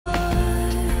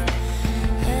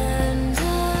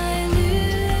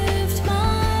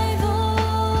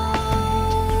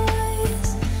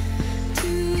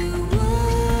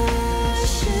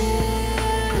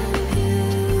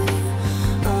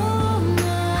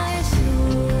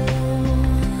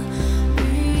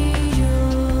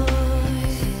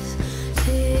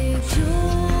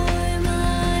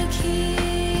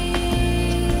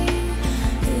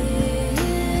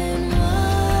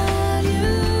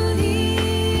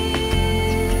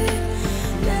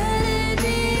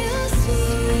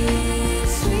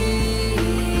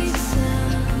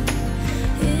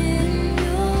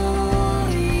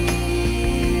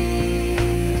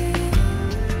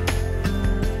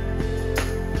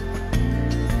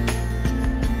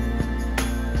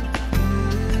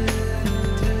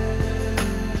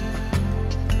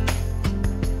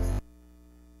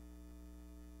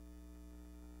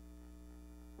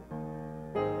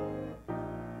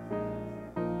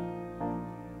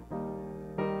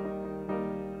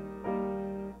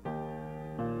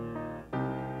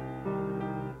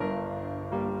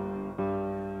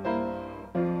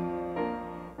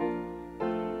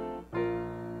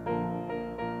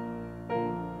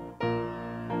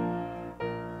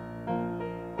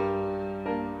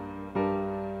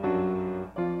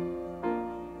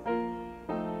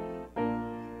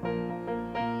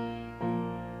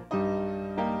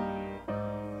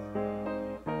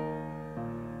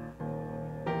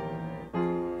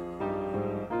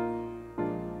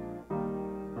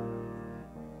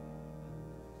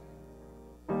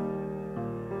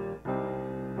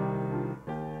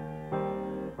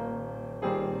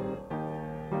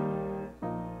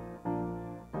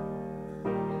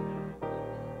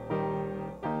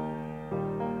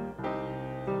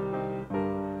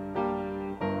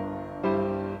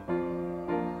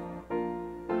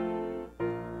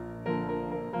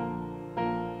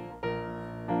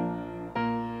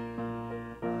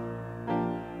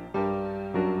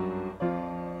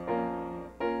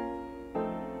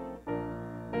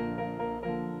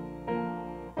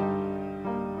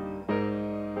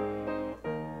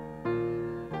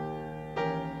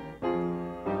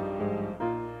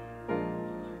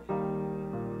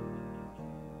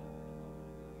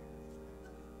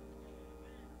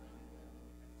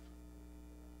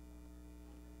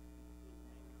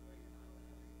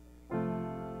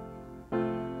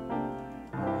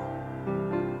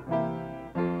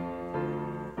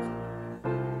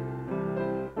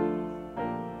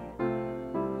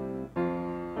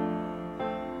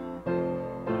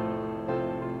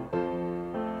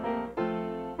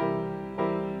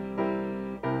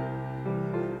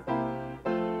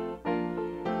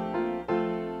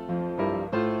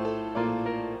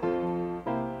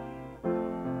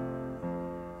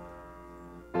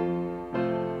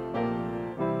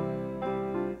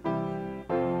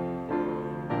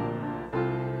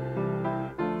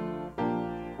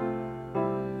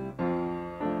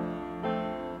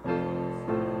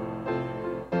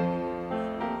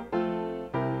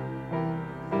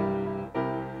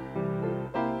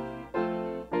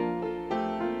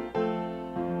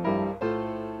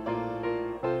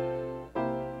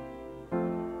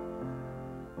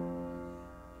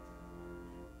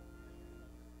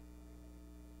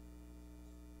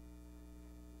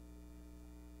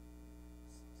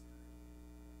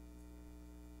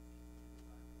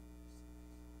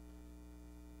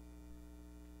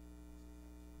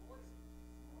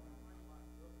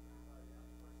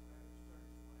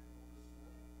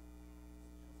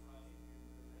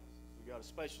a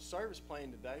special service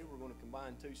planned today. We're going to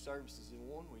combine two services in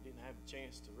one. We didn't have a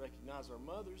chance to recognize our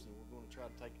mothers, and we're going to try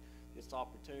to take this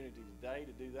opportunity today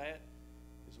to do that,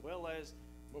 as well as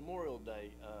Memorial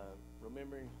Day,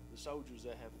 remembering the soldiers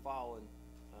that have fallen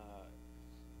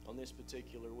on this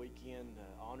particular weekend.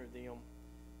 Honor them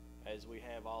as we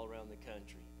have all around the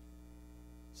country.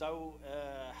 So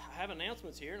I have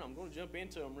announcements here, and I'm going to jump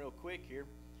into them real quick here.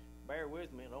 Bear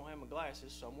with me. I don't have my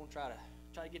glasses, so I'm going to try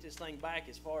to get this thing back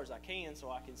as far as I can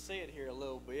so I can see it here a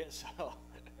little bit. So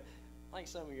I think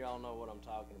some of you all know what I'm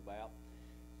talking about.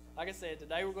 Like I said,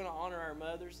 today we're going to honor our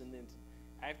mothers, and then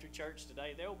after church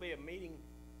today, there will be a meeting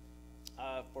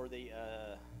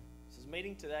this is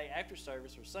meeting today after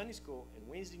service for Sunday school and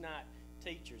Wednesday night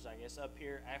teachers, I guess, up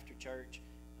here after church.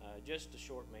 Just a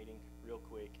short meeting, real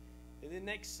quick. And then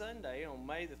next Sunday, on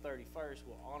May the 31st,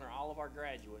 we'll honor all of our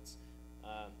graduates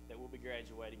that will be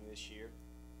graduating this year.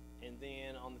 And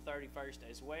then on the 31st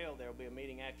as well, there will be a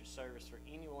meeting after service for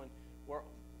anyone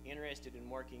interested in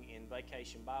working in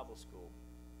Vacation Bible School.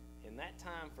 And that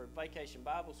time for Vacation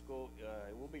Bible School,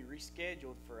 it will be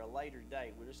rescheduled for a later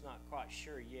date. We're just not quite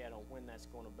sure yet on when that's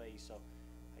going to be. So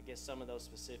I guess some of those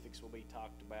specifics will be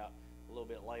talked about a little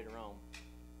bit later on.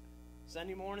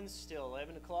 Sunday mornings still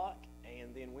 11 o'clock,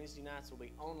 and then Wednesday nights will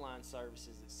be online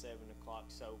services at 7 o'clock.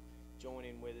 So join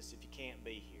in with us if you can't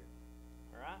be here.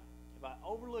 All right? Have I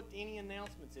overlooked any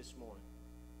announcements this morning?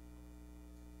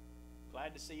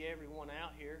 Glad to see everyone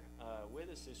out here with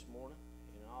us this morning,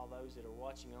 and all those that are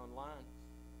watching online.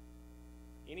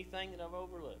 Anything that I've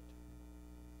overlooked?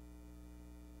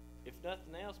 If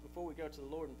nothing else, before we go to the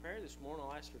Lord in prayer this morning,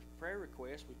 I'll ask for prayer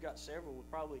requests. We've got several. We'll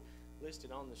probably list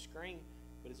it on the screen.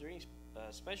 But is there any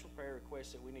special prayer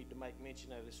requests that we need to make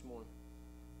mention of this morning?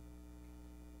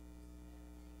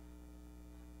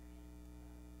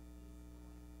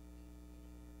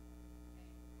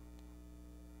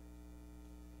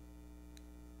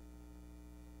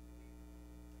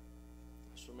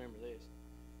 Let's remember this.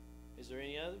 Is there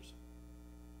any others?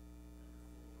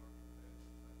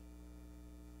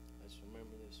 Let's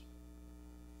remember this.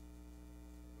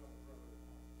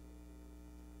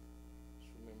 Let's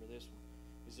remember this one.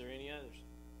 Is there any others?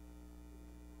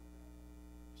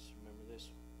 Let's remember this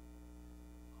one.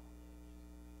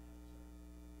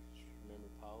 Let's remember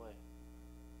Paulette.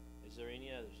 Is there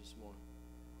any others this morning?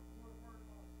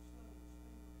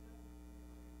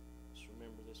 Let's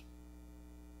remember this one.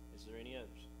 Is there any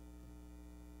others?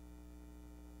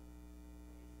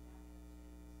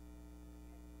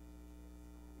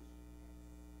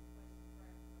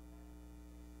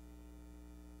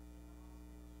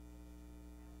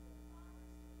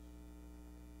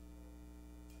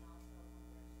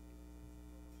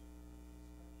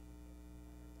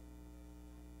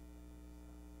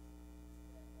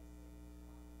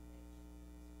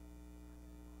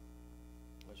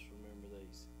 Let's remember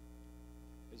these.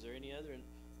 Is there any other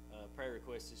prayer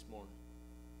requests this morning?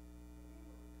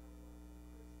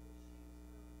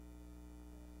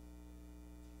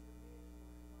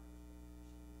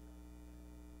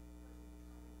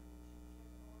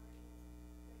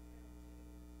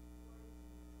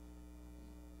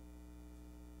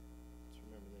 Let's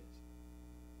remember this.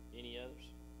 Any others?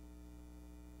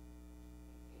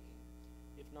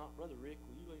 If not, Brother Rick,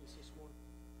 will you lead us this morning?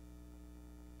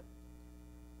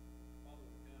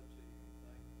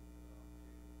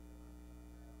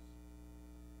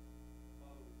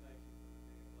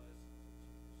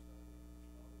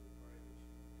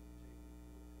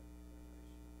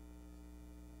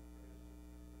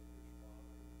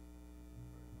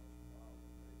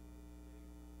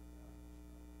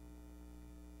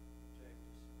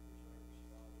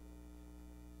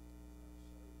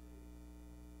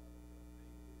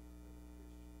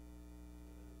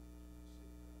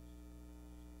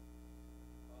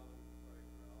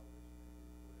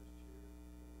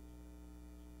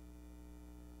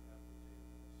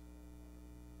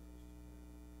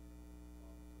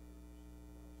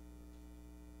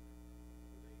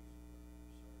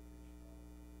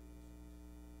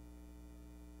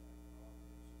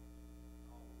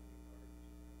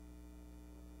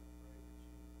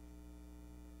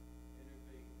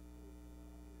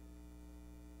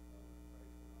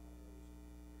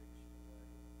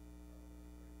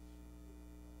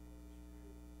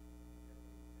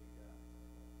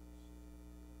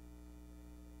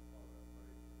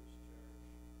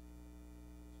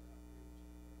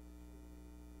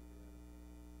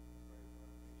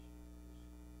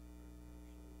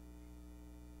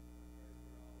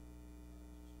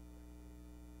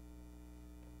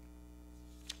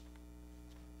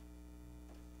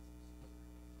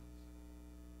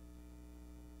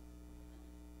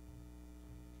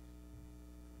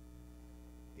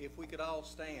 If we could all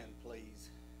stand, please,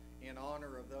 in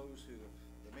honor of those who have,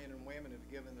 the men and women who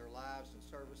have given their lives in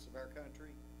service of our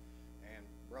country and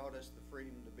brought us the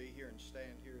freedom to be here and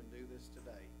stand here and do this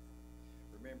today.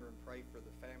 Remember and pray for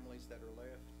the families that are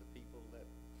left, the people that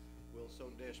will so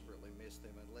desperately miss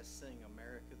them. And let's sing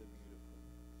America the Beautiful.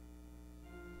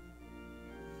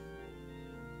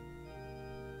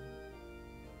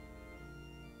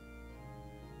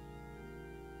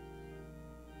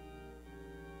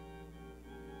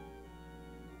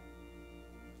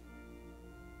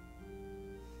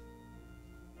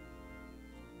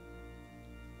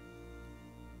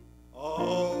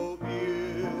 Oh,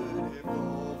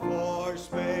 beautiful for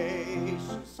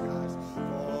spacious skies,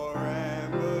 for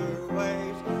amber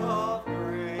waves of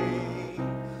grain,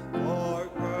 for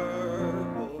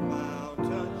purple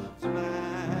mountains'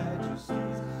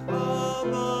 majesties,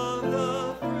 above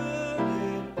the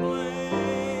fruited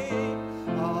plain.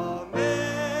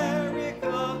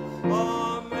 America,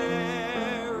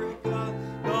 America,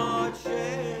 God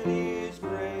shed His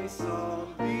grace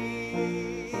on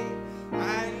thee,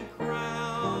 and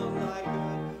crown thy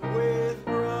good with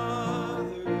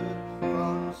brotherhood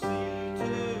from sea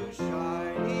to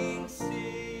shining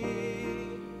sea.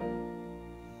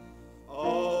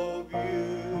 Oh,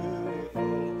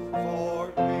 beautiful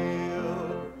for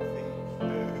pilgrim feet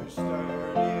whose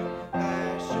stern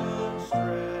impassioned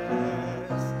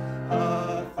stress, a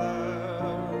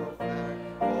thoroughfare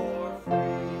for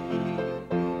freedom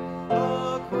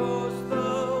across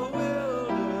the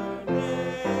wilderness.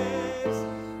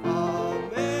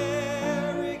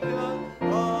 America,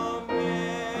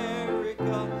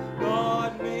 America,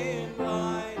 God men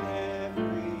thine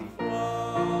every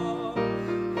flaw.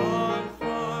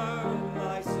 Confirm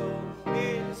thy soul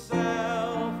in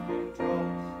self-control,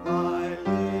 thy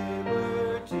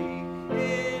liberty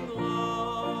in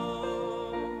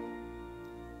law.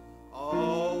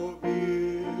 Oh,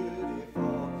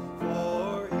 beautiful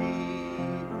for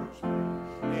Hebrews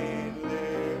in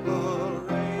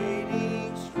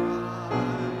liberating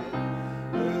strife,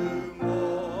 who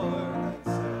more than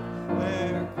self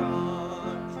their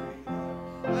country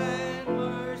loved, and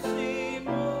mercy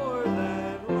more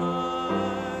than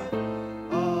life.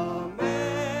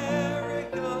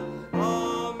 America,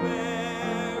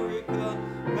 America,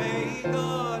 may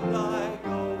God thy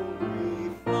gold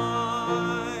refine,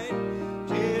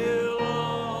 till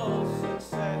all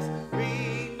success be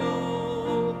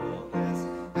nobleness,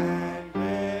 and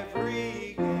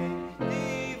every gain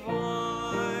divine.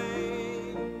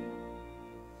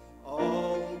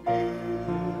 Oh,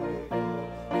 beautiful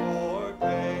for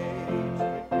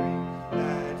patriot great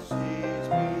that sees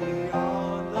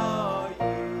beyond the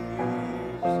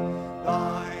years,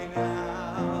 thine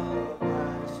alabaster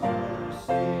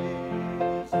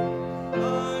cities,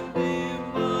 undimmed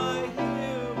by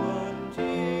human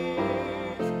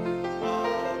tears.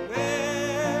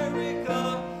 America,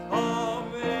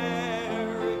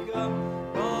 America,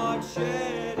 God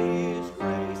shed His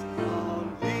grace on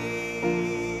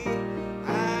thee,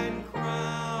 and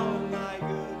crown thy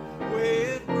good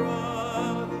with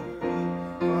brotherhood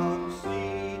from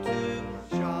sea to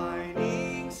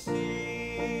shining sea.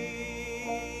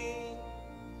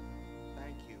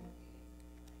 Thank you.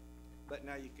 But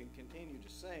now you can continue to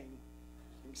sing.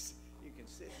 You can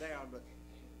sit down, but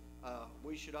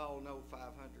we should all know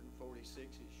 546.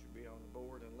 It should be on the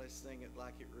board, and let's sing it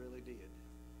like it really did.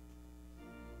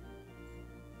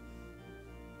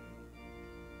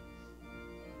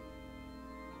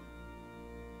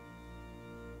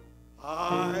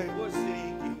 I was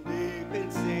sinking deep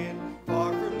in sin,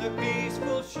 far from the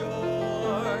peaceful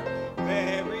shore,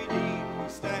 very deeply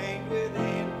stained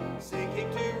within, sinking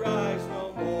to rise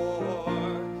no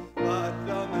more. But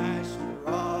the master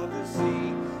of the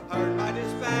sea heard my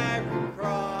despairing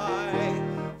cry,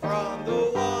 from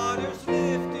the waters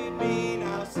lifted me,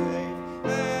 now safe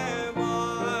am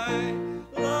I.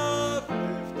 Love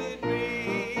lifted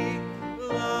me,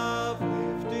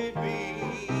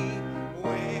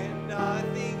 when I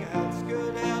think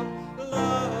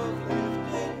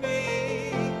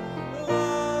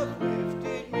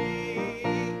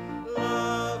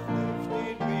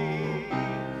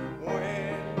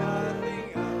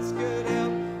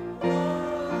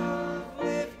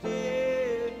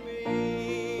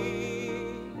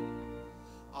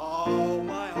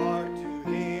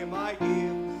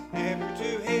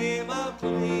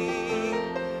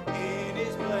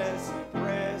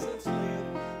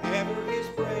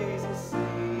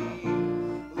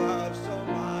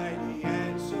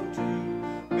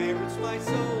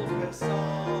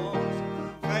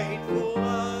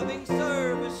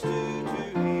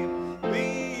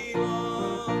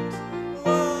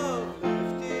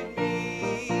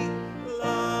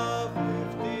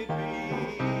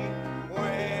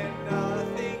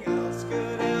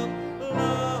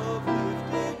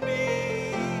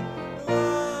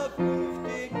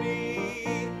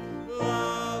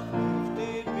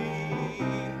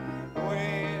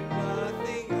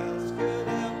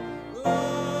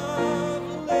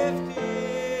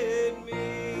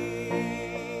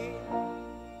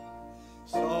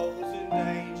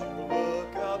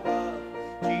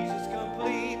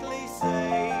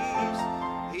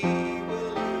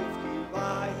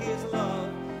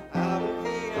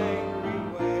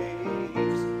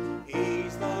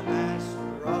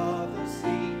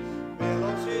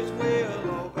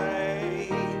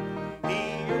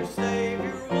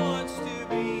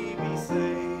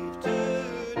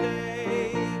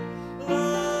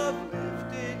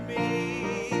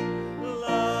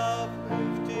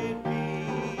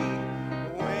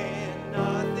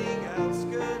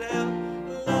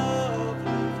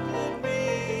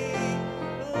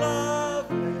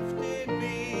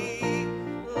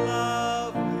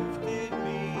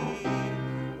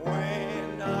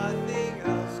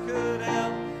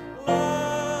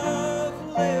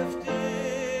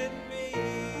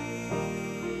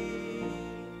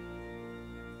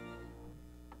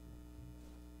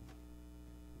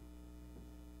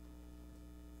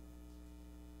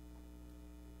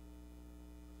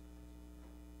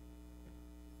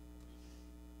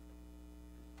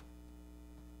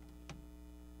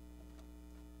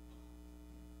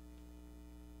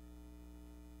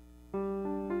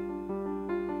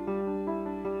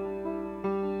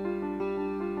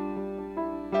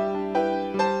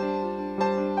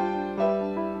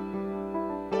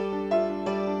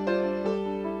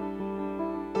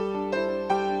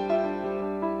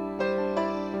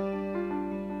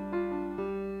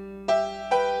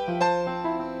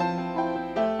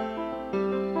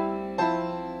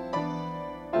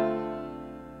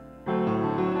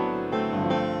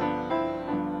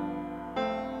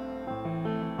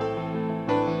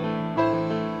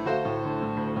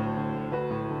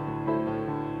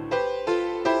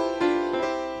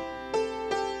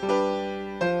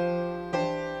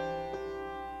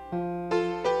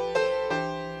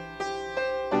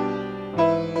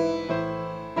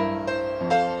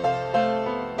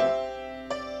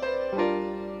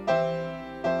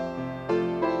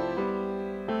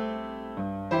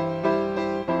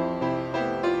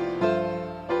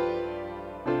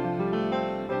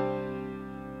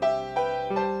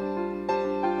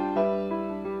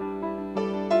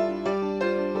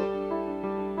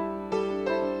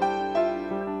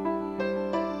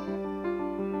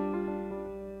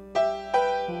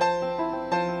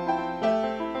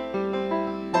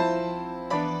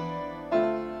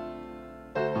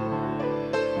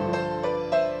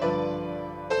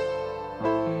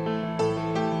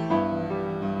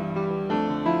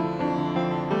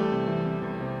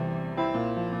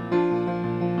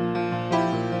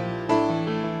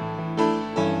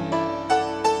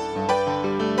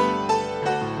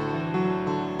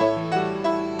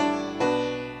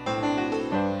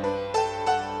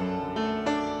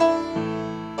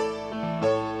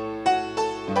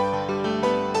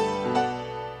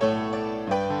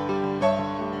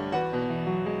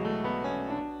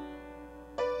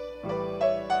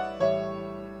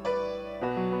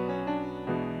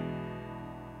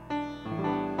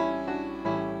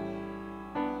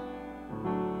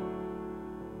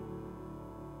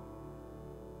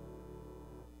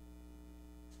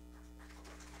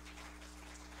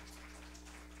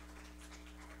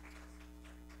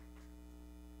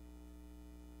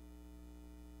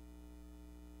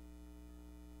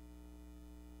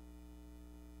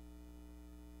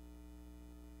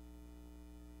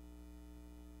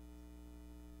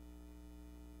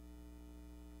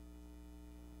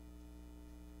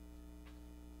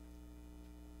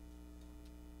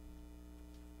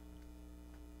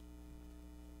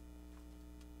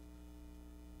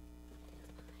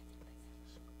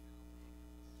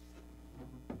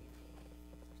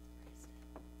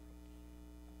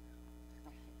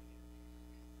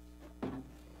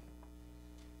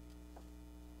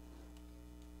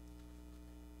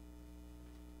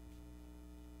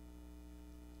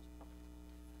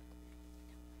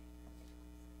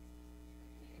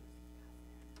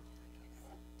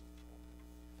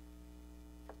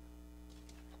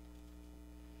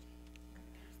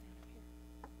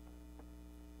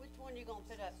one you gonna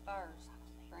put up first,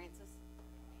 Francis?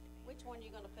 Which one you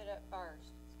gonna put up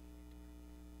first?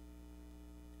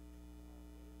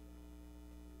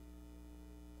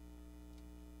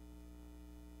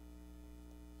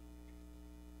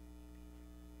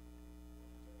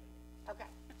 Okay.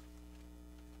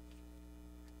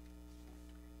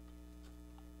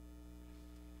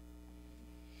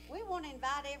 We want to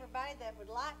invite everybody that would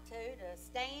like to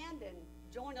stand and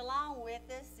join along with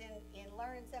us in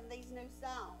learning some of these new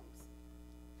songs.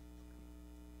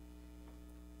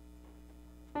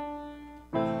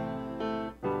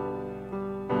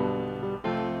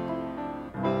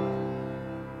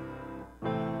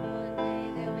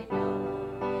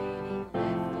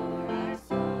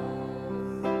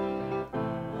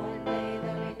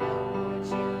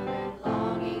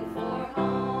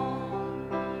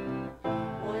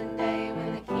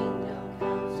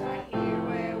 Right here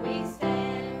where we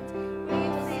stand, we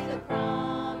will see the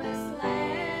promised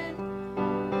land.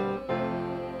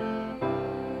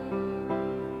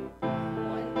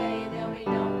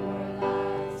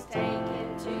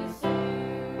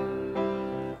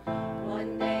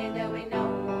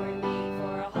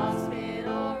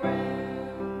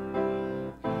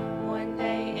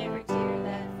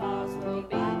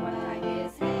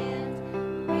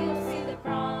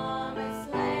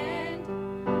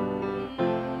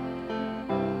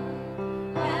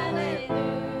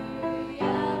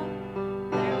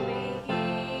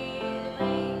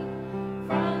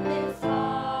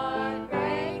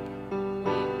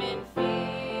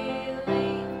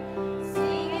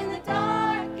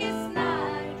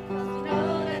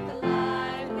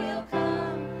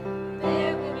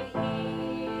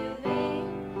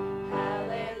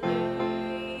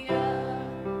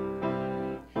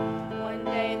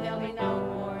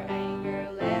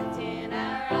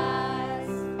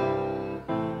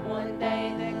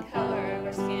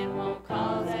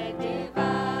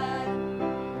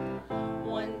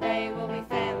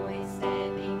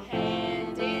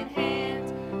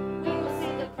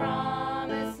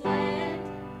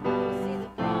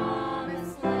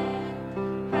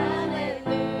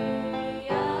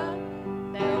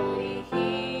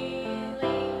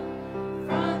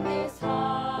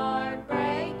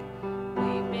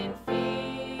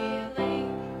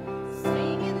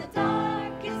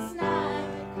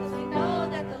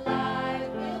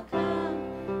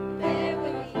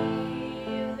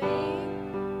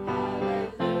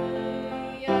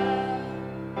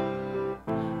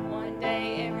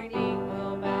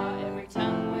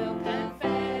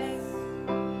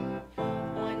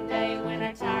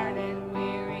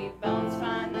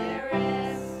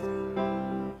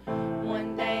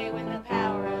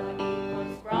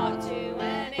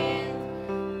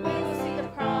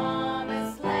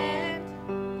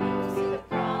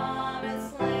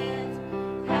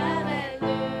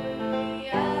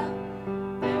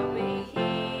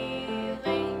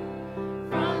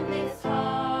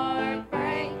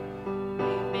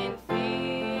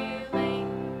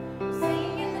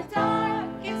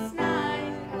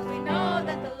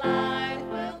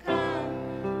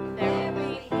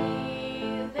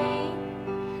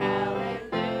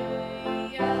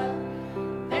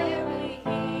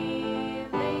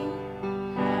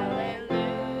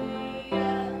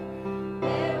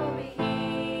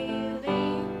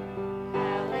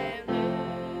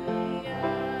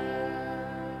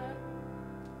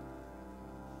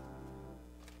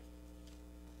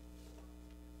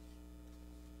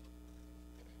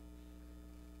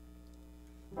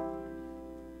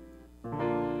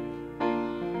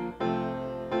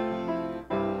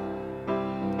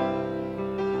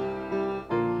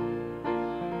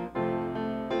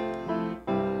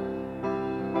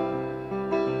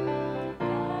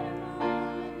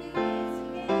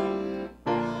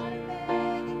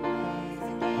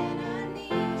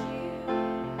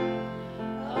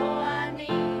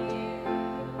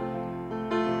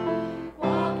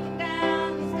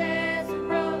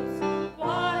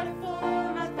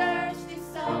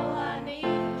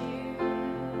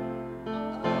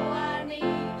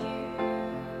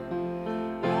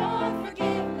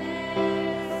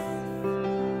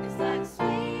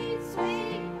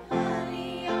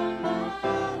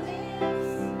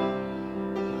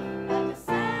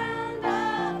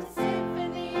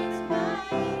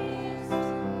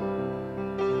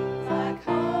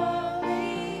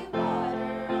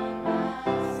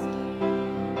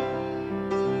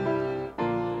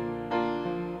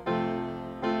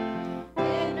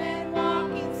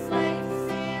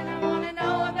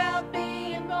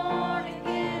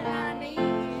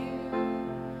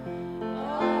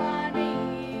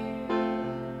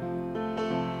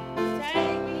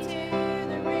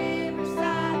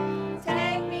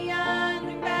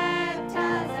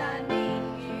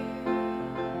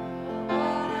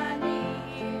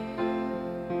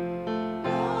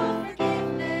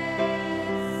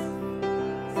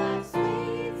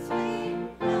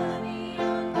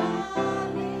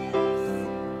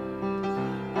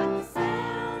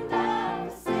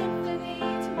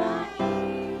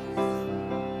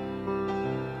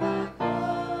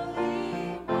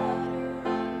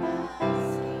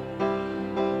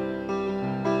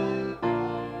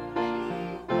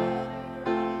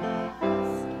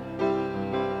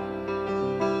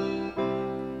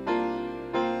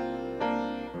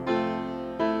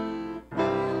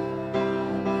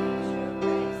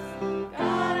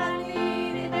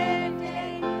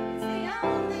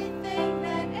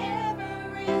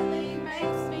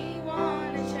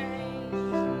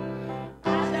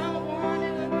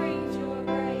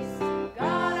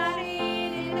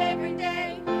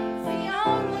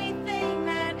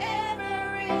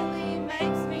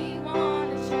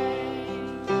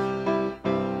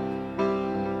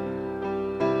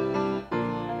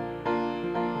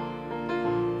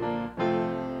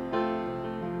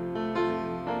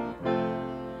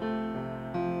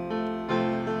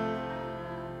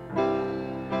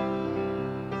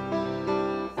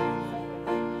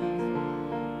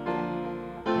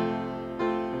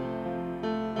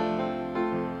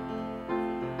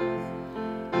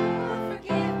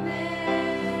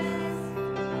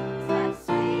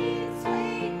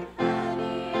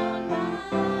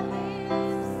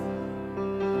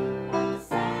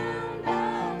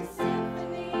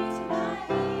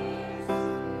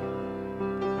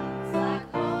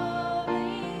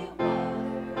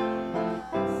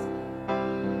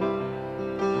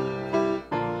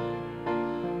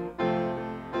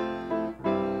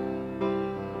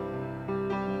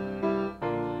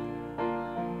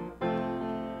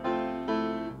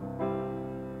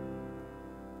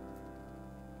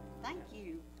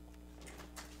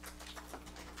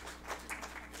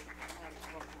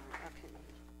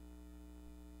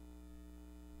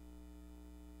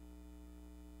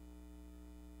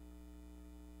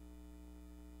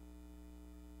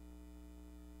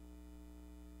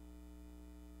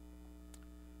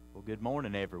 Good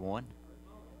morning, everyone.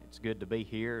 It's good to be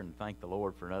here and thank the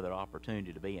Lord for another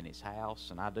opportunity to be in His house.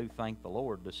 And I do thank the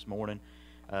Lord this morning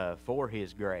for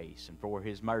His grace and for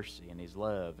His mercy and His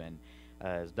love. And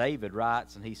as David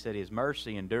writes, and he said, His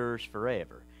mercy endures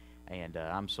forever. And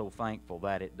I'm so thankful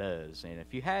that it does. And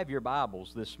if you have your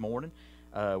Bibles this morning,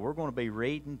 we're going to be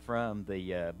reading from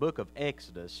the book of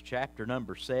Exodus, chapter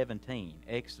number 17.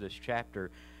 Exodus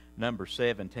chapter number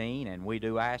 17. And we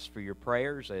do ask for your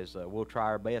prayers as we'll try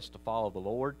our best to follow the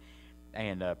Lord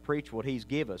and preach what He's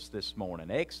given us this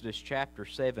morning. Exodus chapter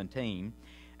 17.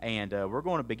 And we're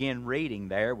going to begin reading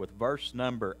there with verse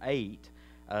number 8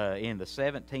 in the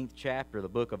 17th chapter of the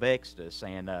book of Exodus.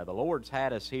 And the Lord's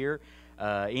had us here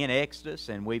in Exodus,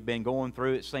 and we've been going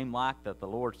through. It seemed like that the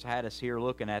Lord's had us here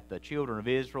looking at the children of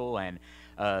Israel and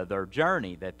their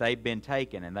journey that they've been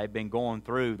taking, and they've been going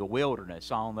through the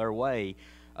wilderness on their way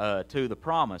to the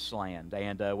promised land.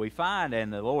 And we find,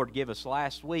 and the Lord gave us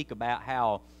last week about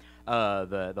how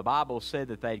the Bible said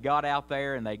that they got out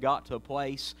there and they got to a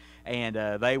place and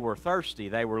they were thirsty.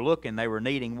 They were looking, they were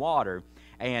needing water.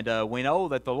 And we know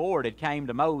that the Lord had came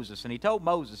to Moses, and He told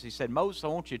Moses, He said, Moses, I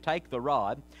want you to take the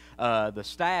rod, the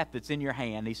staff that's in your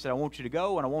hand. He said, I want you to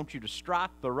go and I want you to strike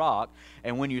the rock.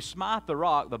 And when you smite the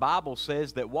rock, the Bible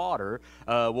says that water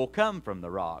will come from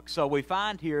the rock. So we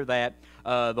find here that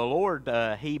the Lord,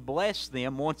 He blessed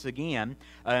them once again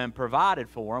and provided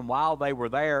for them while they were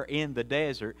there in the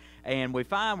desert. And we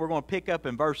find, we're going to pick up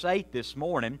in verse 8 this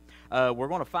morning. We're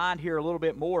going to find here a little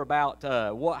bit more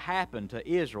about what happened to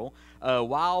Israel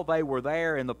while they were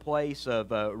there in the place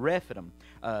of Rephidim.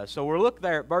 So we'll look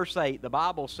there at verse 8. The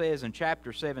Bible says in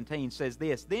chapter 17, says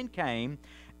this, Then came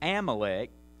Amalek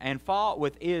and fought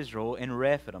with Israel in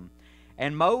Rephidim.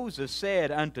 And Moses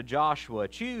said unto Joshua,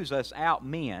 Choose us out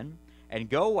men, and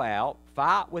go out,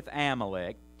 fight with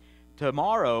Amalek.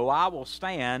 Tomorrow I will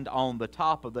stand on the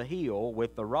top of the hill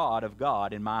with the rod of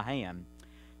God in my hand.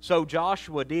 So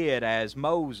Joshua did as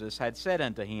Moses had said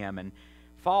unto him, and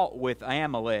fought with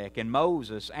Amalek. And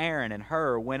Moses, Aaron, and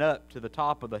Hur went up to the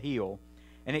top of the hill.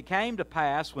 And it came to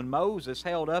pass, when Moses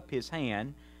held up his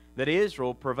hand, that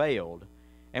Israel prevailed.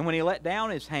 And when he let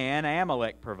down his hand,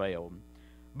 Amalek prevailed.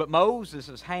 But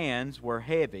Moses' hands were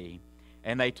heavy,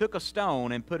 and they took a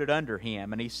stone and put it under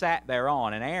him, and he sat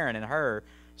thereon. And Aaron and Hur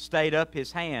stayed up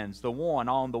his hands, the one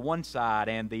on the one side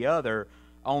and the other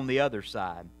on the other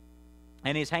side.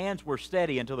 And his hands were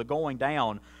steady until the going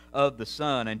down of the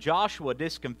sun. And Joshua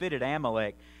discomfited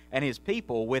Amalek and his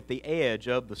people with the edge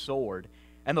of the sword.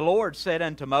 And the Lord said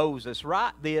unto Moses,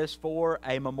 Write this for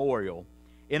a memorial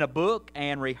in a book,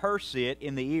 and rehearse it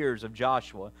in the ears of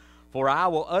Joshua. For I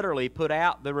will utterly put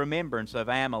out the remembrance of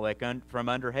Amalek from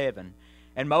under heaven.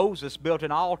 And Moses built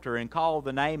an altar and called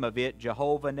the name of it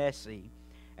Jehovah Nissi.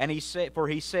 And he said, for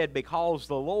he said, Because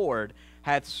the Lord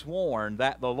hath sworn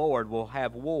that the Lord will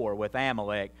have war with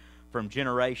Amalek from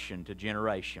generation to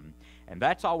generation. And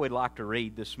that's all we'd like to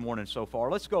read this morning so far.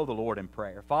 Let's go to the Lord in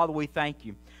prayer. Father, we thank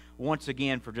you once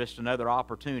again for just another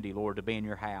opportunity, Lord, to be in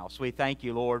your house. We thank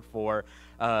you, Lord, for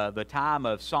the time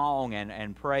of song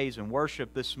and praise and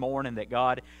worship this morning that,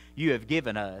 God, you have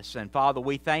given us. And, Father,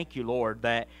 we thank you, Lord,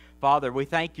 that Father, we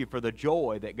thank you for the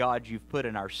joy that, God, you've put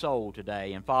in our soul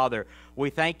today. And, Father, we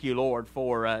thank you, Lord,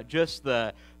 for just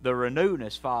the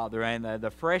renewness, Father, and the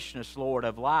freshness, Lord,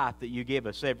 of life that you give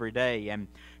us every day. And,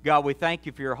 God, we thank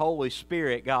you for your Holy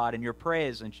Spirit, God, and your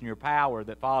presence and your power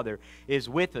that, Father, is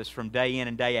with us from day in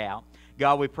and day out.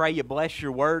 God, we pray you bless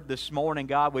your word this morning.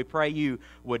 God, we pray you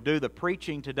would do the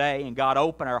preaching today. And, God,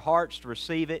 open our hearts to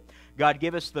receive it. God,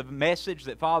 give us the message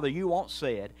that, Father, you want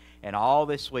said. And all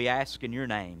this we ask in your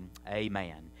name.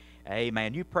 Amen.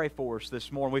 Amen. You pray for us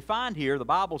this morning. We find here, the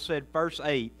Bible said, verse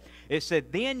 8, it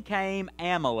said, Then came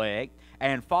Amalek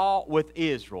and fought with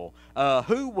Israel.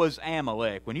 Who was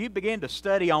Amalek? When you begin to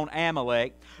study on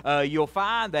Amalek, you'll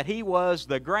find that he was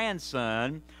the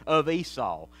grandson of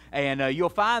Esau. And you'll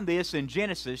find this in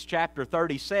Genesis chapter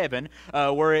 37,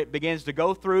 where it begins to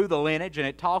go through the lineage, and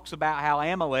it talks about how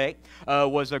Amalek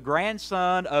was a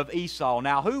grandson of Esau.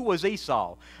 Now, who was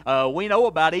Esau? We know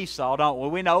about Esau, don't we?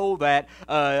 We know that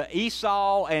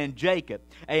Esau and Jacob,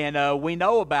 and we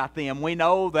know about them. We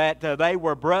know that they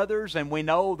were brothers, and we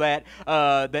know that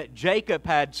that Jacob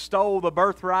had stole the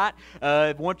birthright,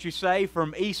 once you say,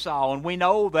 from Esau. And we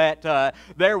know that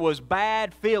there was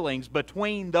bad feelings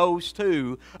between those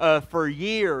two for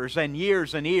years and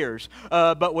years and years.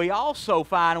 But we also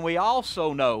find, and we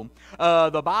also know,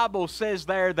 the Bible says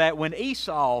there that when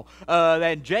Esau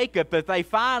and Jacob, that they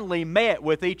finally met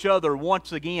with each other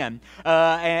once again,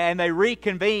 and they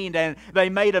reconvened and they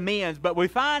made amends. But we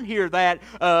find here that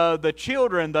the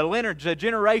children, the lineage, the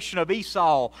generation of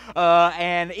Esau,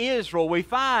 and Israel, we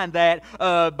find that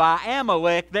by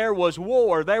Amalek there was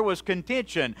war, there was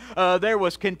contention, there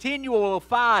was continual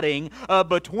fighting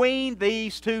between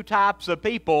these two types of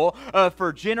people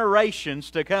for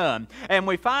generations to come. And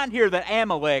we find here that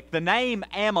Amalek, the name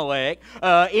Amalek,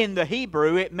 in the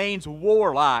Hebrew, it means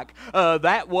warlike.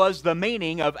 That was the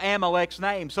meaning of Amalek's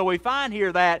name. So we find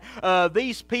here that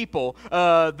these people,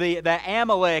 the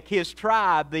Amalek, his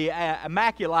tribe, the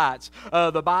Amalekites,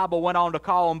 the Bible went on to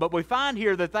call them, but we find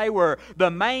here that they were,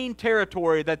 the main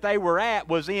territory that they were at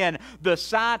was in the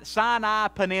Sinai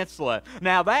Peninsula.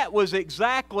 Now that was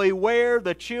exactly where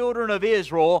the children of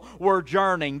Israel were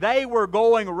journeying. They were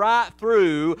going right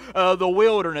through the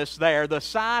wilderness there, the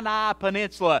Sinai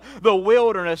Peninsula, the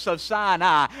wilderness of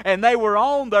Sinai, and they were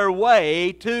on their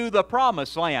way to the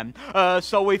Promised Land.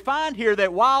 So we find here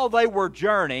that while they were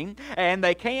journeying and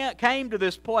they came to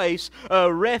this place,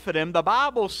 Rephidim, the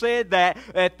Bible said that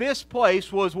at this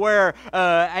place was where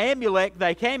Amalek,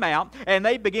 they came out and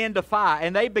they began to fight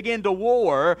and they began to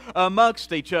war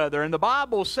amongst each other. And the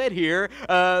Bible said here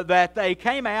that they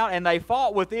came out and they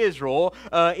fought with Israel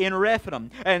in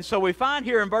Rephidim. And so we find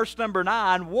here in verse number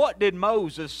 9, what did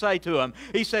Moses say to him?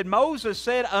 He said, Moses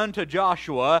said unto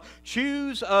Joshua,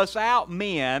 choose us out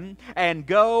men and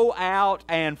go out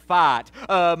and fight.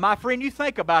 My friend, you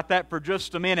think about that for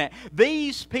just a minute.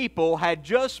 These people had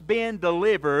just been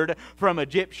delivered from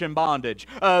Egyptian bondage.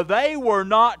 They were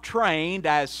not trained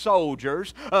as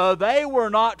soldiers. They were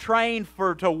not trained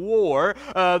to war.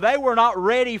 They were not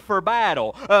ready for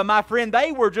battle. My friend,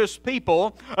 they were just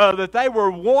people that they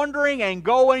were wandering and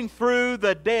going through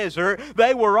the desert.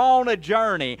 They were on a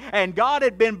journey, and God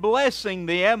had been blessing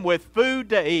them with food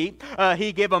to eat.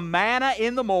 He gave them manna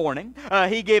in the morning.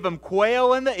 He gave them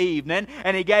quail in the evening,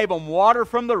 and He gave them water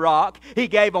from the rock. He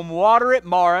gave them water at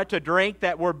Marah to drink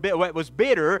that was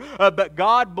bitter, but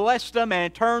God blessed them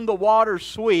and turned the water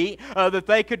sweet that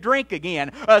they could drink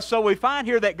again. So we find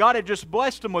here that God had just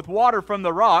blessed them with water from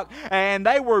the rock, and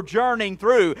they were journeying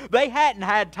through. They hadn't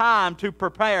had time to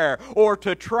prepare or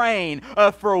to train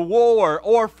for war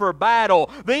or for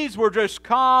battle. These were just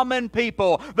common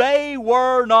people. They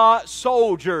were not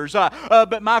soldiers.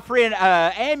 But my friend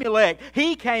Amalek,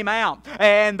 he came out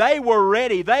and they were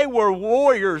ready. They were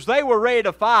warriors. They were ready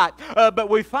to fight. But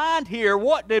we find here,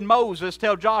 what did Moses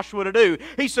tell Joshua to do?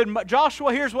 He said,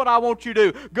 Joshua, here's what I want you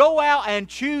to do. Go out and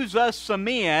choose us some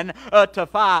men to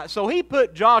fight. So he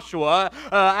put Joshua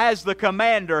as the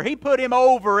commander. He put him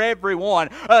over everyone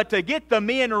to get the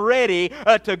men ready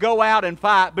to go out and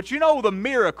fight. But you know the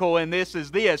miracle in this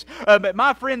is this. But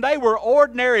my friend, they were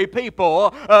ordinary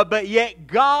people, but yet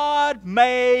God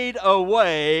made a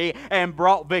way and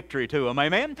brought victory to them.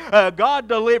 Amen? God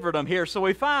delivered them here. So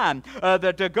we find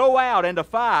that to go out and to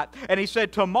fight. And he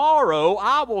said, tomorrow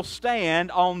I will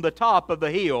stand on the top of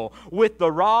the hill with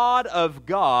the rod of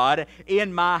God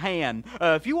in my hand.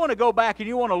 If you want to go back and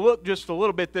you want to look just a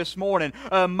little bit this morning,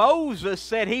 Moses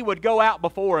said he would go out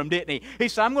before him, didn't he? He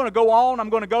said, I'm going to go on, I'm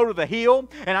going to go to the hill,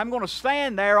 and I'm going to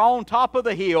stand there on top of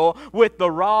the hill with the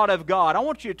rod of God. I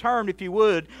want you to turn, if you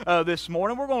would, this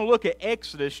morning. We're going to look at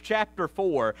Exodus chapter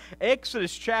 4.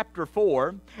 Exodus chapter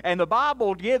 4, and the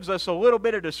Bible gives us a little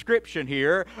bit of description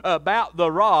here about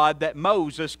the rod that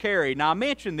Moses carried. Now, I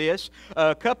mentioned this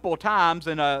a couple of times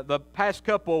in the past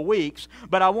couple of weeks,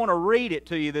 but I want to read it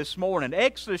to you this morning.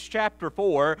 Exodus chapter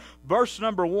 4, verse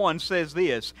number 1 says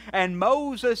this, and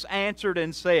Moses answered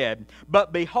and said,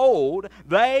 but behold,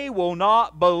 they will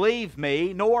not believe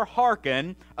me, nor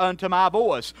hearken unto my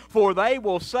voice, for they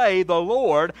will say, the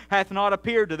Lord hath not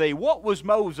appeared to thee. What was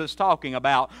Moses talking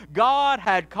about? God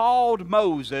had called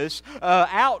Moses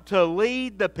out to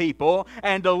lead the people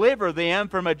and deliver them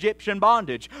from Egyptian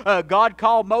bondage. God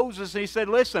called Moses and he said,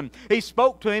 listen, he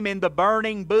spoke to him in the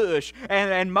burning bush,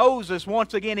 and Moses,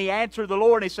 once again, he answered the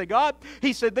Lord and he said, God,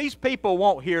 he said, these people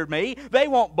won't hear me, they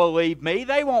won't believe me,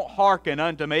 they won't hearken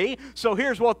unto me. So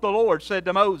here's what the Lord said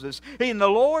to Moses. And the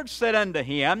Lord said unto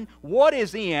him, what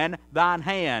is in thine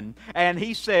hand? And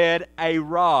he said, a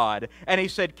rod. And he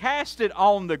said, cast it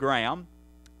on the ground.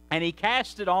 And he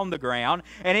cast it on the ground,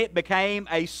 and it became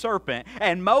a serpent.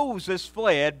 And Moses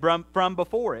fled from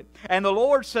before it. And the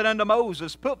Lord said unto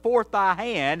Moses, put forth thy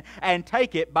hand, and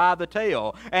take it by the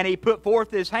tail. And he put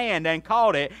forth his hand, and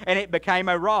caught it, and it became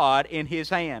a rod in his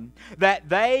hand. That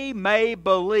they may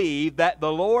believe that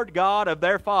the Lord God of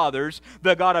their fathers,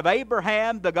 the God of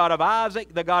Abraham, the God of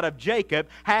Isaac, the God of Jacob,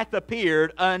 hath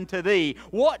appeared unto thee.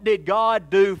 What did God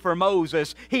do for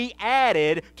Moses? He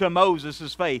added to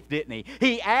Moses' faith, didn't he?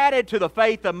 He added added to the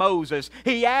faith of Moses.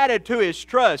 He added to his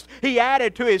trust. He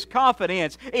added to his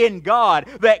confidence in God,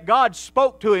 that God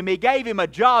spoke to him. He gave him a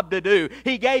job to do.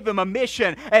 He gave him a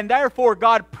mission, and therefore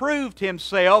God proved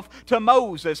Himself to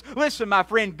Moses. Listen, my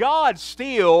friend, God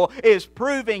still is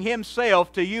proving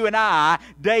Himself to you and I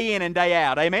day in and day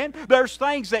out. Amen? There's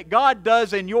things that God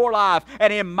does in your life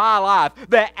and in my life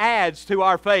that adds to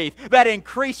our faith, that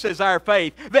increases our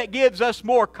faith, that gives us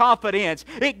more confidence.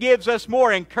 It gives us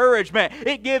more encouragement.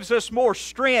 It gives us more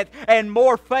strength and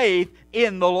more faith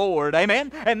in the Lord.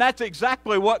 Amen? And that's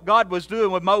exactly what God was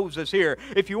doing with Moses here.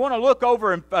 If you want to look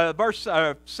over in verse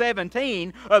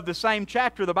 17 of the same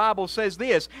chapter, the Bible says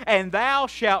this, "And thou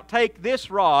shalt take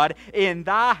this rod in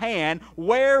thy hand,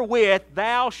 wherewith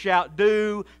thou shalt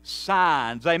do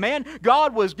signs." Amen?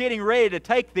 God was getting ready to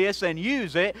take this and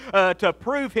use it to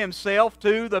prove Himself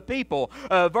to the people.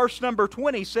 Verse number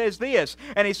 20 says this,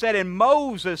 "And he said, And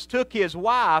Moses took his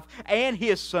wife and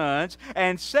his sons,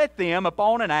 and set them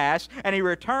upon an ass, and he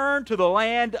returned to the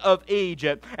land of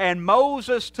Egypt. And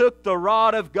Moses took the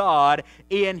rod of God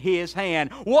in his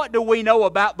hand." What do we know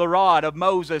about the rod of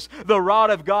Moses? The rod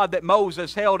of God that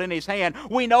Moses held in his hand.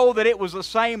 We know that it was the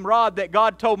same rod that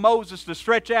God told Moses to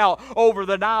stretch out over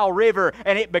the Nile River,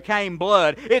 and it became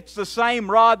blood. It's the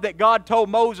same rod that God told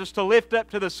Moses to lift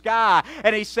up to the sky,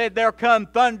 and He said, "There come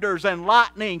thunders and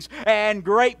lightnings and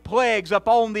great plagues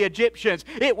upon the Egyptians."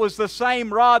 It was the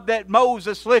same rod that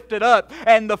Moses lifted up,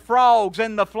 and the frogs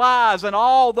and the flies and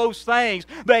all those things,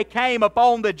 they came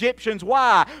upon the Egyptians.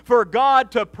 Why? For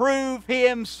God to prove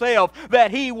Himself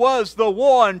that He was the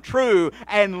one true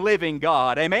and living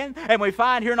God. Amen? And we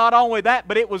find here not only that,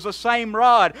 but it was the same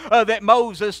rod that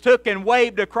Moses took and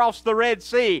waved across the Red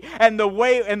Sea, and the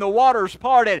waters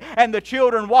parted, and the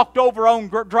children walked over on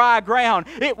dry ground.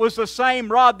 It was the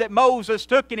same rod that Moses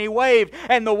took and he waved,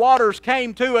 and the waters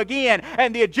came to again,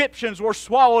 and the Egyptians were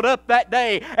swallowed up that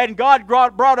day, and God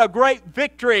brought a great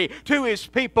victory to His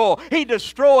people. He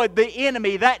destroyed the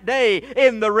enemy that day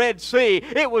in the Red Sea.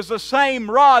 It was the same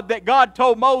rod that God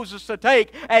told Moses to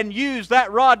take and use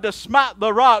that rod to smite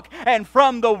the rock, and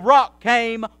from the rock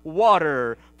came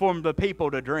water for the people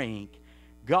to drink.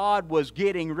 God was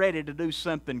getting ready to do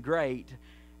something great.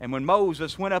 And when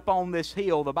Moses went up on this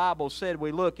hill, the Bible said,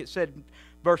 it said,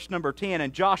 verse number 10,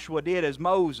 "And Joshua did as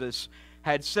Moses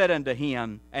had said unto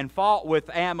him, and fought with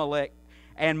Amalek.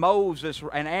 And Moses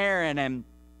and Aaron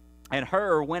and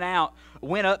Hur went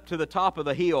up to the top of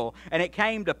the hill. And it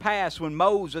came to pass, when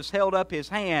Moses held up his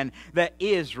hand, that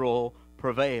Israel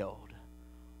prevailed."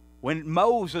 When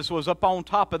Moses was up on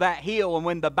top of that hill, and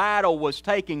when the battle was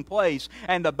taking place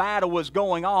and the battle was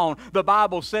going on, the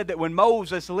Bible said that when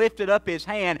Moses lifted up his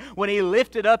hand, when he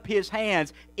lifted up his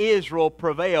hands, Israel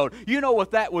prevailed. You know what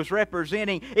that was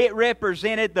representing? It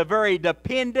represented the very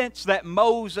dependence that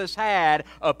Moses had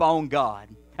upon God.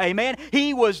 Amen.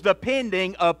 He was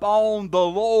depending upon the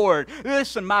Lord.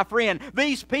 Listen, my friend,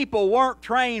 these people weren't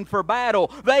trained for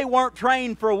battle. They weren't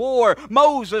trained for war.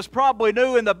 Moses probably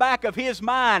knew in the back of his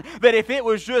mind that if it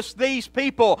was just these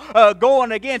people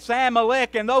going against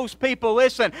Amalek and those people,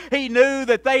 listen, he knew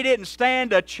that they didn't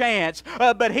stand a chance.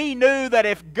 But he knew that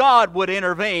if God would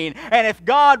intervene and if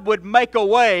God would make a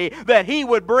way, that He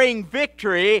would bring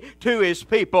victory to His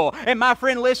people. And my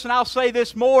friend, listen, I'll say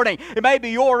this morning,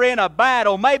 maybe you're in a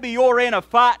battle, maybe you're in a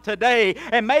fight today,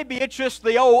 and maybe it's just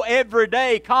the old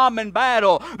everyday common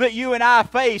battle that you and I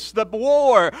face, the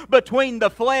war between the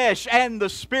flesh and the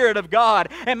Spirit of God.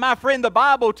 And my friend, the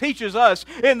Bible teaches us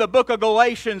in the book of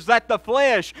Galatians that the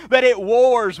flesh, that it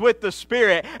wars with the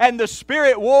Spirit, and the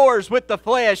Spirit wars with the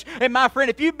flesh. And my friend,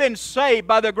 if you've been saved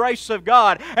by the grace of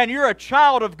God, and you're a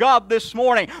child of God this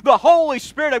morning, the Holy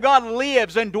Spirit of God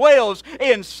lives and dwells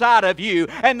inside of you.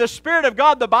 And the Spirit of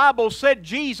God, the Bible said,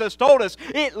 Jesus told us,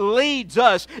 it leads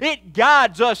us, it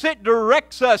guides us, it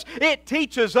directs us, it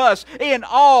teaches us in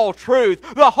all truth.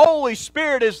 The Holy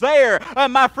Spirit is there,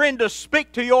 my friend, to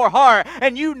speak to your heart,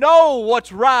 and you know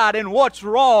what's right and what's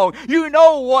wrong. You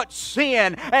know what's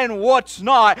sin and what's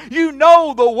not. You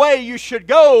know the way you should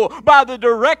go by the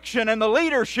direction and the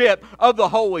leadership of the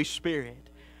Holy Spirit.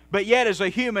 But yet, as a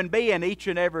human being, each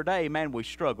and every day, man, we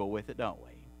struggle with it, don't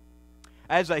we?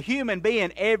 As a human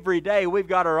being, every day, we've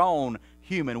got our own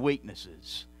human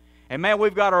weaknesses. And man,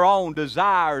 we've got our own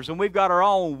desires, and we've got our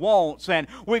own wants, and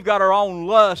we've got our own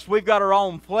lust, we've got our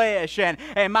own flesh, and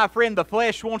my friend, the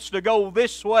flesh wants to go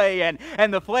this way,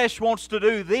 and the flesh wants to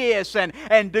do this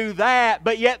and do that,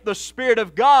 but yet the Spirit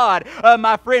of God,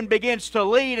 my friend, begins to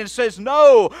lead and says,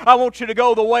 no, I want you to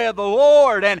go the way of the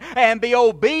Lord, and be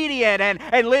obedient,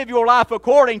 and live your life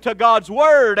according to God's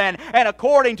Word, and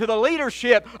according to the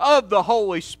leadership of the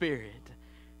Holy Spirit.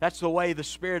 That's the way the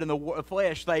spirit and the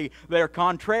flesh, they're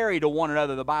contrary to one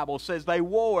another. The Bible says they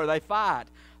war, they fight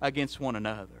against one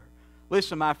another.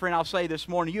 Listen, my friend, I'll say this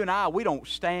morning, you and I, we don't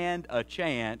stand a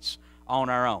chance on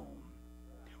our own.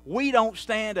 We don't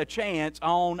stand a chance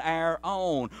on our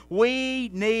own.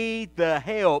 We need the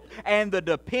help and the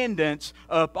dependence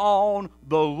upon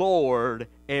the Lord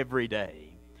every day.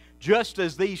 Just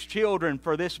as these children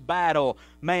for this battle,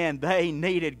 man, they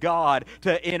needed God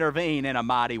to intervene in a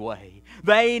mighty way.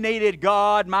 They needed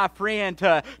God, my friend,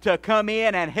 to come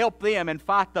in and help them and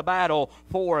fight the battle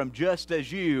for them, just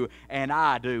as you and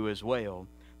I do as well.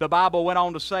 The Bible went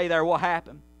on to say there what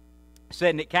happened. It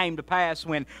said, and it came to pass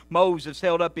when Moses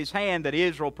held up his hand that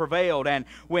Israel prevailed, and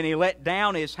when he let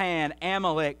down his hand,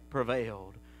 Amalek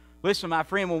prevailed. Listen, my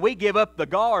friend, when we give up the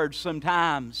guard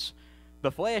sometimes,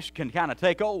 the flesh can kind of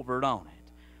take over, don't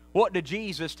it? What did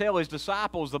Jesus tell His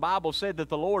disciples? The Bible said that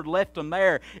the Lord left them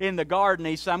there in the garden.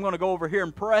 He said, I'm going to go over here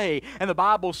and pray. And the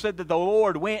Bible said that the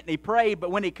Lord went and He prayed,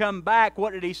 but when He come back,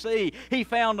 what did He see? He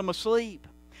found them asleep.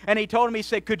 And He told him, He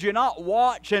said, could you not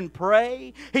watch and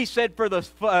pray? He said, for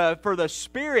the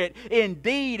spirit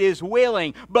indeed is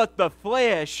willing, but the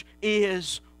flesh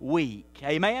is weak.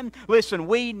 Amen? Listen,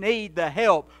 we need the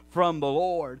help from the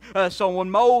Lord. So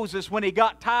when Moses, when he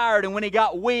got tired and when he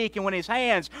got weak and when his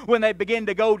hands, when they begin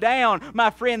to go down, my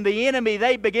friend, the enemy,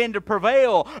 they begin to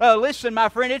prevail. Listen, my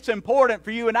friend, it's important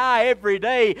for you and I every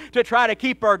day to try to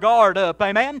keep our guard up.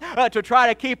 Amen? To try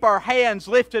to keep our hands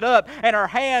lifted up and our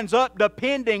hands up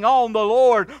depending on the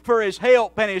Lord for His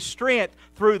help and His strength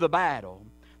through the battle.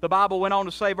 The Bible went on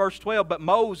to say, verse 12, but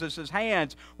Moses'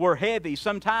 hands were heavy.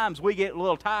 Sometimes we get a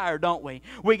little tired, don't we?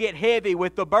 We get heavy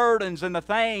with the burdens and the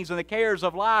things and the cares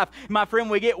of life. My friend,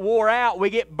 we get wore out.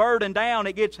 We get burdened down.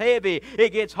 It gets heavy.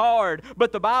 It gets hard.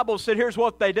 But the Bible said, here's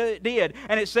what they did.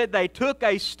 And it said they took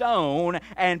a stone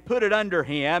and put it under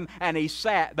him, and he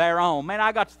sat thereon. Man,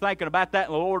 I got to thinking about that,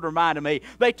 and the Lord reminded me.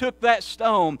 They took that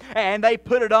stone, and they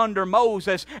put it under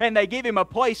Moses, and they gave him a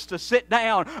place to sit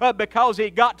down because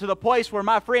he got to the place where,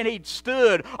 my friend, he'd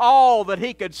stood all that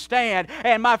he could stand.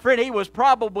 And my friend, he was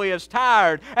probably as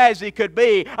tired as he could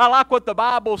be. I like what the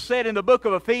Bible said in the book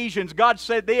of Ephesians. God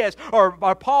said this, or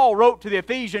Paul wrote to the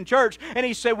Ephesian church, and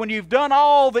he said, when you've done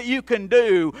all that you can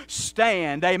do,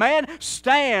 stand. Amen?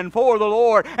 Stand for the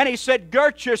Lord. And he said,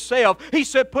 girt yourself. He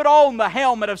said, put on the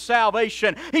helmet of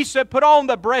salvation. He said, put on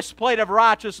the breastplate of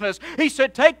righteousness. He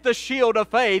said, take the shield of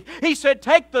faith. He said,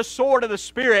 take the sword of the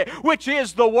Spirit, which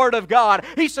is the Word of God.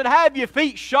 He said, have your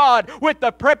feet shod with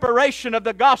the preparation of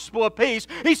the gospel of peace.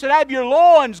 He said, have your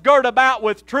loins girt about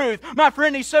with truth. My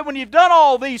friend, he said, when you've done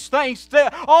all these things,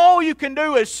 all you can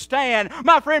do is stand.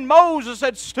 My friend, Moses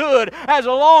had stood as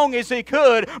long as he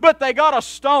could, but they got a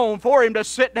stone for him to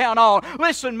sit down on.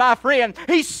 Listen, my friend,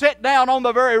 he sat down on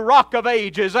the very rock of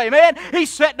ages. Amen? He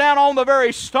sat down on the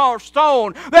very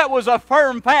stone that was a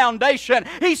firm foundation.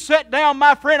 He sat down,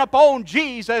 my friend, upon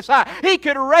Jesus. He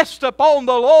could rest upon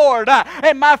the Lord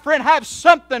and, my friend, have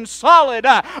something solid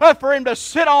for him to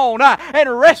sit on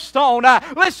and rest on.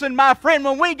 Listen, my friend,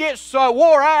 when we get so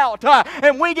wore out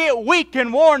and we get weak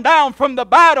and worn down from the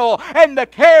battle and the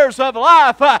cares of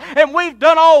life, and we've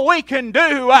done all we can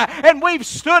do, and we've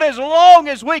stood as long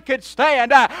as we could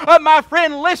stand, my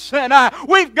friend, listen,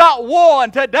 we've got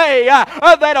one today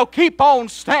that'll keep on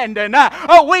standing.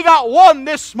 We got one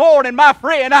this morning, my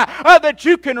friend, that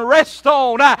you can rest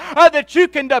on, that you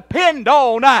can depend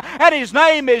on, and His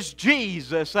name is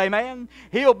Jesus. Amen?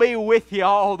 He'll be with you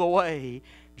all the way,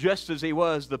 just as He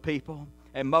was the people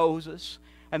and Moses.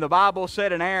 And the Bible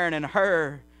said, and Aaron and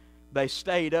Hur, they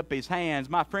stayed up his hands.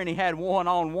 My friend, he had one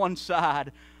on one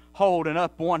side holding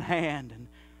up one hand, and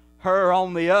Hur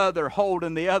on the other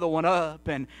holding the other one up.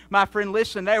 And my friend,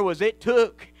 listen, it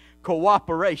took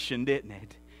cooperation, didn't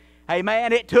it?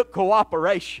 Amen? It took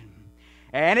cooperation.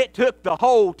 And it took the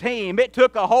whole team. It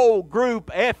took a whole group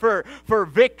effort for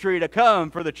victory to come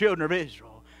for the children of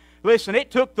Israel. Listen, it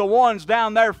took the ones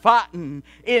down there fighting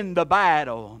in the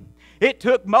battle. It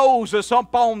took Moses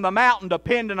up on the mountain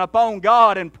depending upon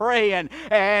God and praying,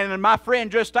 and my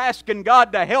friend, just asking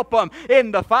God to help them in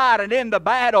the fight and in the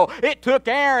battle. It took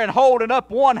Aaron holding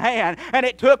up one hand, and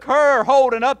it took Hur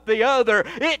holding up the other.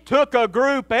 It took a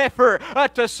group effort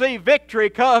to see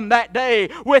victory come that day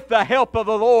with the help of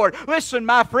the Lord. Listen,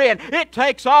 my friend, it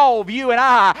takes all of you and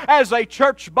I as a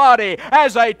church body,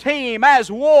 as a team,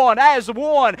 as one,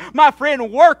 my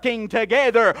friend, working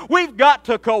together. We've got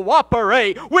to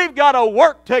cooperate. We've got to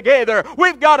work together.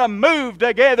 We've got to move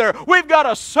together. We've got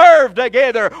to serve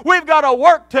together. We've got to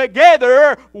work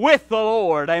together with the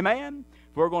Lord. Amen?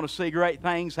 If we're going to see great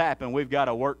things happen, we've got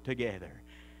to work together.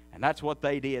 And that's what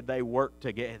they did. They worked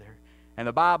together. And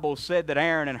the Bible said that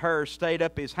Aaron and Hur stayed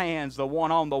up his hands, the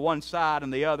one on the one side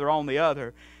and the other on the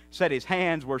other. Said his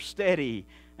hands were steady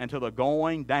until the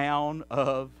going down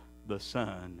of the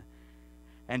sun.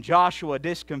 And Joshua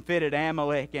discomfited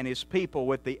Amalek and his people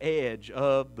with the edge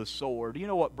of the sword. You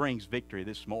know what brings victory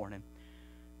this morning?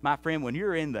 My friend, when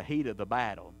you're in the heat of the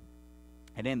battle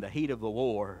and in the heat of the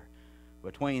war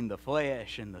between the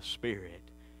flesh and the spirit,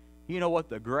 you know what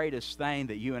the greatest thing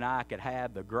that you and I could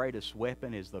have, the greatest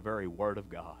weapon, is the very Word of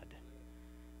God.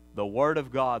 The Word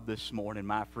of God this morning,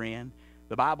 my friend.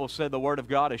 The Bible said the Word of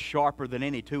God is sharper than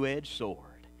any two-edged sword.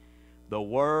 The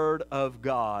Word of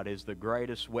God is the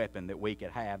greatest weapon that we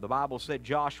could have. The Bible said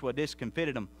Joshua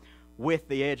discomfited them with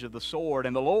the edge of the sword.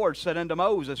 And the Lord said unto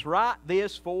Moses, write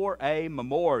this for a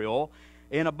memorial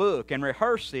in a book, and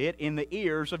rehearse it in the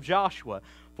ears of Joshua.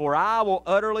 For I will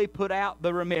utterly put out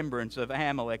the remembrance of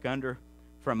Amalek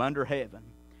from under heaven.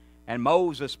 And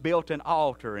Moses built an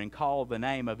altar and called the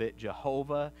name of it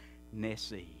Jehovah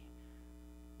Nissi.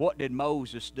 What did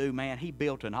Moses do, man? He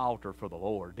built an altar for the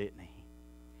Lord, didn't he?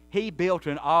 He built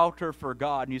an altar for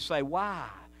God. And you say, why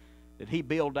did he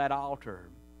build that altar?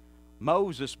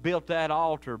 Moses built that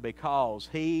altar because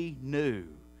he knew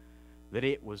that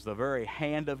it was the very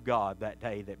hand of God that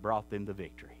day that brought them the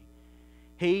victory.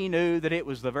 He knew that it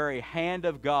was the very hand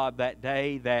of God that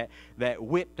day that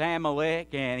whipped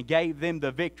Amalek and gave them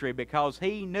the victory, because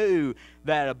he knew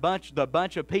that the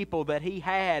bunch of people that he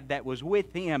had that was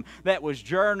with him, that was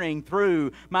journeying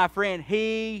through, my friend,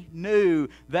 he knew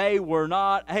they were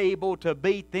not able to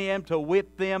beat them, to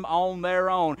whip them on their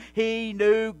own. He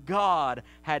knew God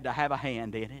had to have a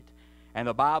hand in it. And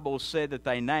the Bible said that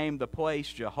they named the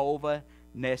place Jehovah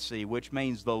Nissi, which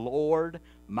means the Lord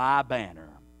my banner.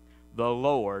 The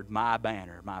Lord my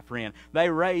banner, my friend. They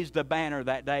raised a banner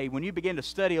that day. When you begin to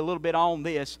study a little bit on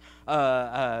this,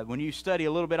 when you study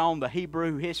a little bit on the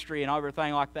Hebrew history and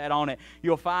everything like that on it,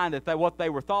 you'll find that what they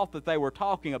were thought that they were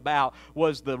talking about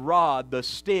was the rod, the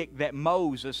stick that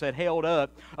Moses had held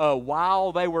up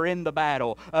while they were in the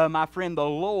battle. My friend, the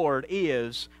Lord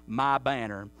is my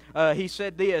banner. He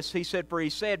said this, he said,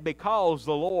 because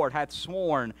the Lord hath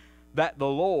sworn that the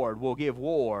Lord will give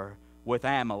war with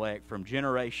Amalek from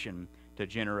generation to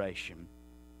generation.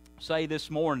 Say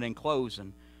this morning in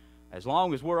closing, as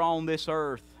long as we're on this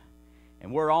earth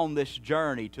and we're on this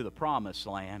journey to the promised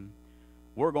land,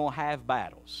 we're going to have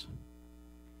battles.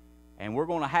 And we're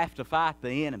going to have to fight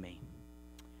the enemy.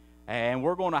 And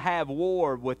we're going to have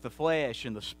war with the flesh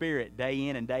and the spirit day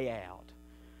in and day out.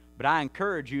 But I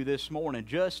encourage you this morning,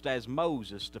 just as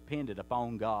Moses depended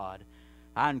upon God,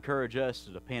 I encourage us to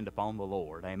depend upon the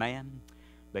Lord. Amen?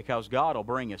 Because God will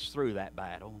bring us through that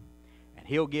battle, and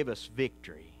He'll give us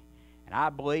victory. And I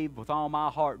believe with all my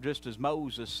heart, just as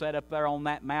Moses sat up there on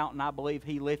that mountain, I believe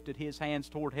he lifted his hands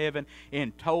toward heaven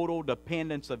in total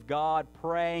dependence of God,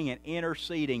 praying and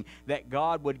interceding that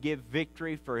God would give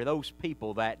victory for those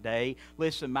people that day.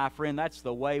 Listen, my friend, that's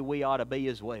the way we ought to be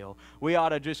as well. We ought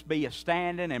to just be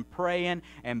standing and praying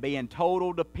and be in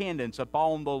total dependence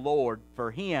upon the Lord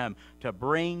for Him to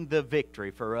bring the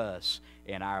victory for us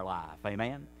in our life.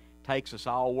 Amen? Takes us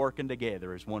all working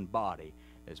together as one body,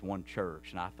 as one church,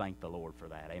 and I thank the Lord for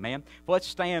that. Amen. Let's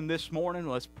stand this morning.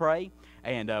 Let's pray,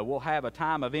 and we'll have a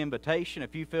time of invitation.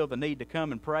 If you feel the need to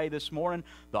come and pray this morning,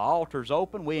 the altar's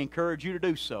open. We encourage you to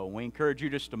do so. We encourage you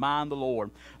just to mind the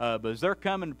Lord. But as they're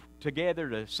coming together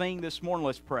to sing this morning,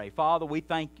 let's pray. Father, we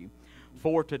thank you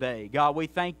for today. God, we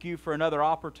thank you for another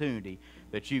opportunity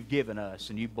that you've given us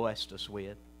and you've blessed us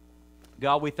with.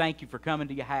 God, we thank you for coming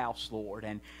to your house, Lord,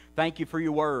 and thank you for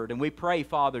your word. And we pray,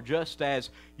 Father, just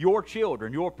as your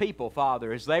children, your people,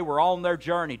 Father, as they were on their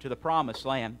journey to the promised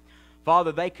land,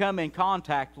 Father, they come in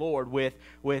contact, Lord, with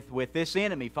this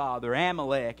enemy, Father,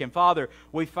 Amalek. And Father,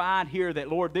 we find here that,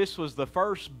 Lord, this was the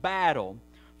first battle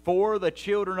for the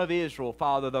children of Israel,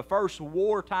 Father, the first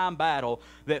wartime battle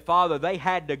that, Father, they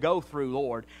had to go through,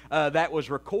 Lord, that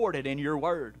was recorded in your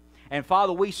word. And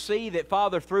Father, we see that,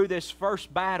 Father, through this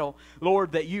first battle,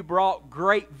 Lord, that you brought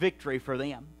great victory for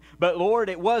them. But Lord,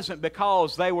 it wasn't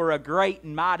because they were a great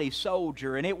and mighty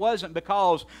soldier, and it wasn't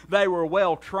because they were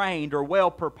well trained or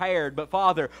well prepared. But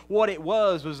Father, what it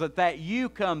was that you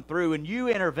come through and you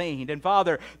intervened. And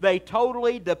Father, they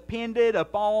totally depended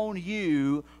upon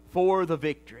you for the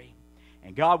victory.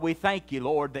 And God, we thank you,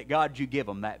 Lord, that God, you give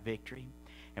them that victory.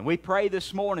 And we pray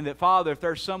this morning that, Father, if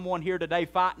there's someone here today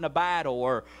fighting a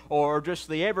battle or just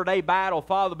the everyday battle,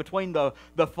 Father, between the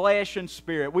flesh and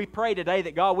spirit, we pray today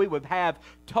that, God, we would have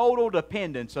total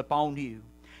dependence upon you.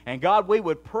 And God, we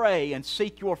would pray and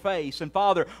seek your face. And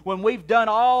Father, when we've done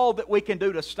all that we can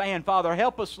do to stand, Father,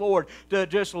 help us, Lord, to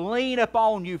just lean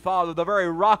upon you, Father, the very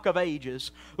rock of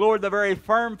ages. Lord, the very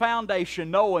firm foundation,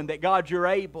 knowing that, God, you're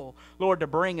able, Lord, to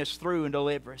bring us through and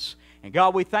deliver us. And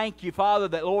God, we thank you, Father,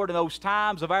 that, Lord, in those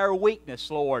times of our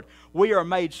weakness, Lord, we are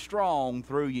made strong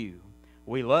through you.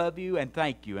 We love you and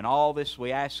thank you. And all this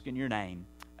we ask in your name.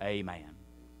 Amen.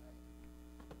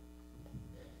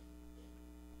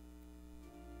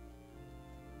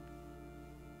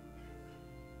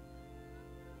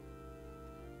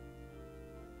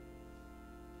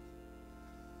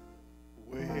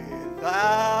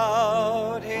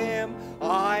 Without him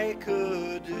I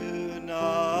could do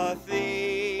nothing.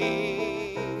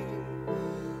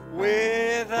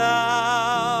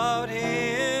 Without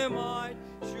him I'd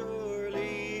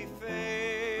surely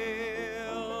fail.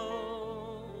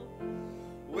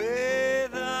 Without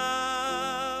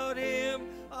him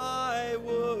I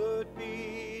would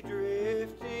be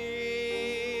drifting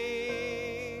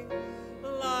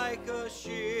like a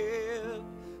ship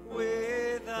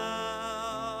without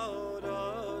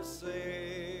a sail.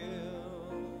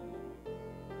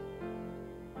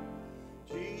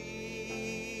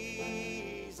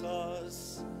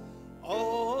 Jesus,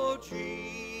 oh Jesus,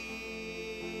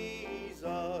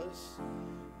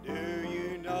 do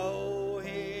you know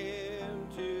him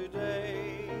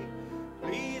today?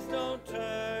 Please don't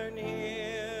turn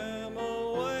him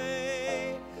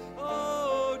away.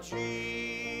 Oh Jesus,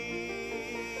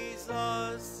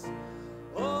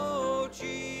 oh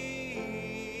Jesus,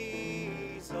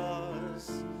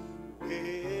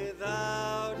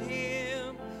 without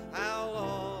him how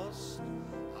lost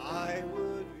I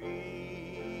would be.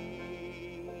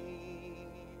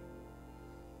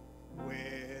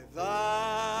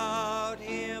 Without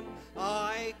him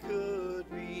I could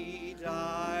be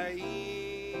dying.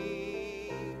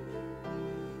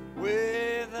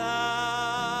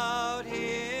 Without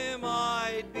him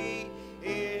I'd be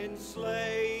enslaved.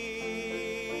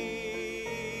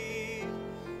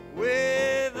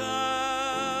 Without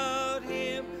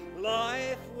him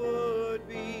life would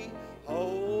be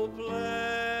hopeless.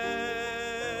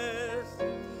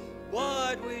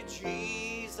 But with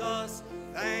Jesus,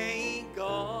 thank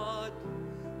God,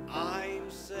 I'm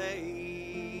saved.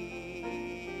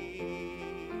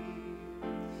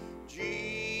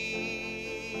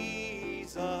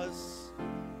 Jesus,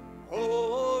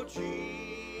 oh Jesus,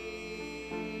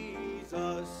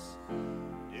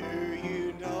 do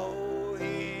you know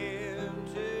him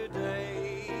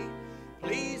today?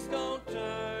 Please don't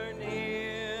turn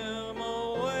him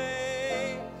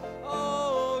away.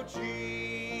 Oh Jesus,